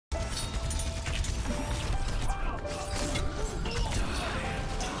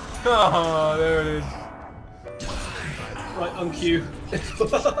Oh, there it is. Right on cue.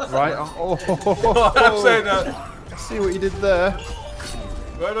 Right on. Oh, I'm saying that. See what you did there.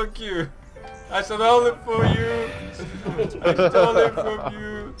 Right on cue. I stole it for you. I stole it from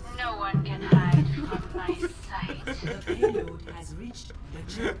you. No one can hide from my sight. The payload has reached the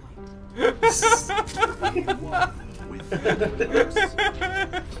checkpoint.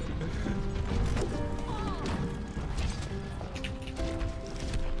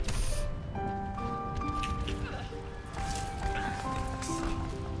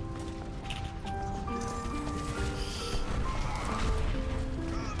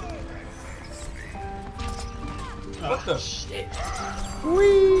 What the? Shit.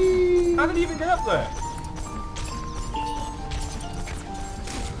 Whee! How did he even get up there?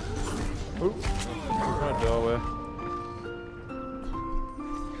 Ooh. Right doorway.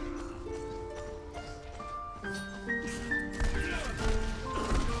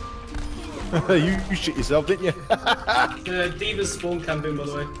 You shit yourself, didn't you? The Diva's spawn camping, by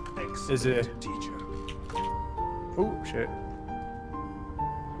the way. Is it? Oh shit.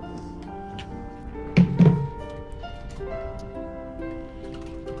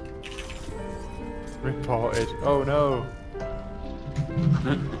 Reported. Oh no.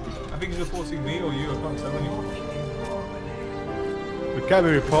 I think he's reporting me or you. I can't tell anymore. We can't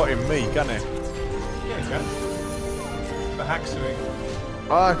be reporting me, can he? Yeah, he can. For hacksuing.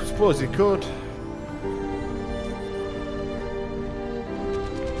 I suppose he could.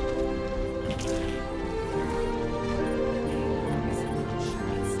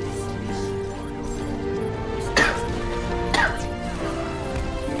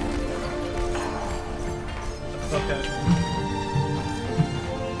 Okay.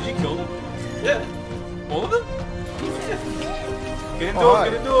 Did you kill them? Yeah. All of them? Get indoors,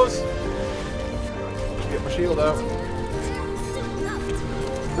 Alright. get indoors. Get my shield out.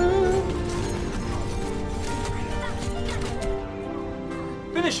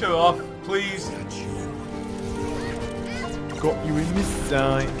 Finish her off, please. Got you in this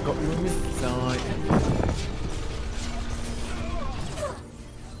side. Got you in this side.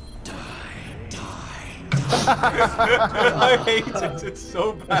 I hate it, it's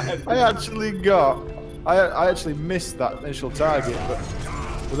so bad. I actually missed that initial target, but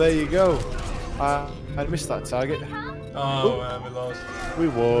well, there you go. I missed that target. Oh man, we lost. We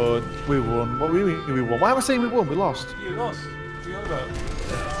won. We won. What do you mean we won? Why am I saying we won? We lost. You lost. What are you on about?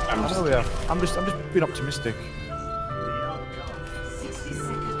 I know we have. I'm just being optimistic. 60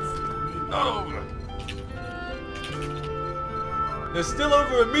 seconds remaining. Oh! They're still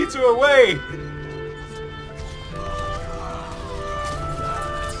over a meter away!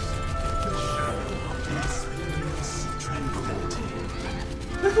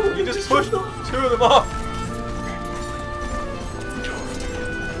 You just pushed 2 of them off!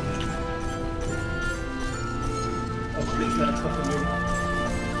 Oh, please let us fucking move.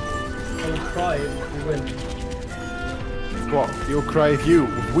 I will cry if we win. What? You'll cry if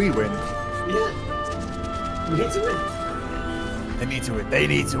we win. Yeah. We need to win. They need to win. They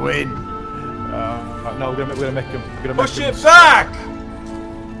need to win. No, we're gonna make them. We're gonna Push make it them. back!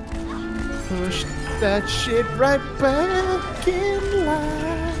 Push that shit right back in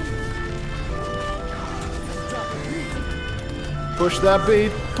line. Push that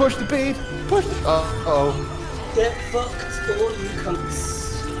beat. Push the beat. Push the. Uh-oh. Get fucked, all you cunts.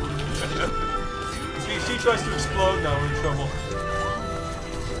 If she tries to explode now, we're in trouble.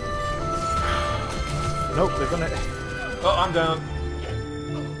 Nope, they're gonna. Oh, I'm down.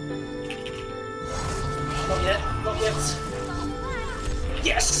 Not yet, not yet.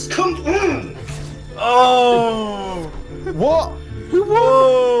 Yes, come on! Oh! What? We won.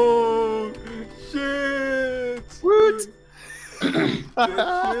 Oh! Shit! Woot. Shit!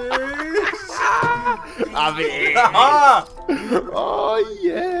 I mean. Ah! Oh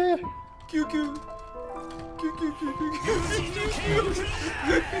yeah. Q Q. Q Q Q Q Q.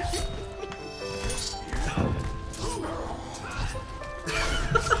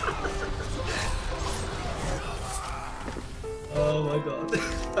 Oh my god.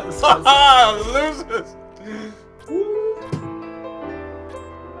 That was so Haha! Losers!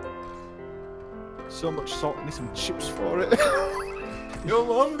 So much salt. Need some chips for it. Your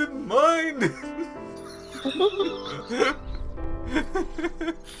mom didn't mind!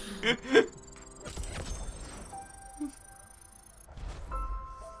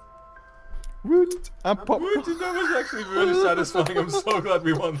 Woot. I'm pop. That was actually really satisfying. I'm so glad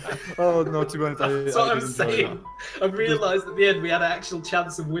we won that. Oh no, to be honest, That's what I I'm did enjoy saying. I realised at the end we had an actual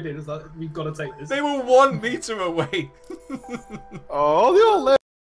chance of winning. It's like, we've got to take this. They were 1 meter away. that. Oh, they all left.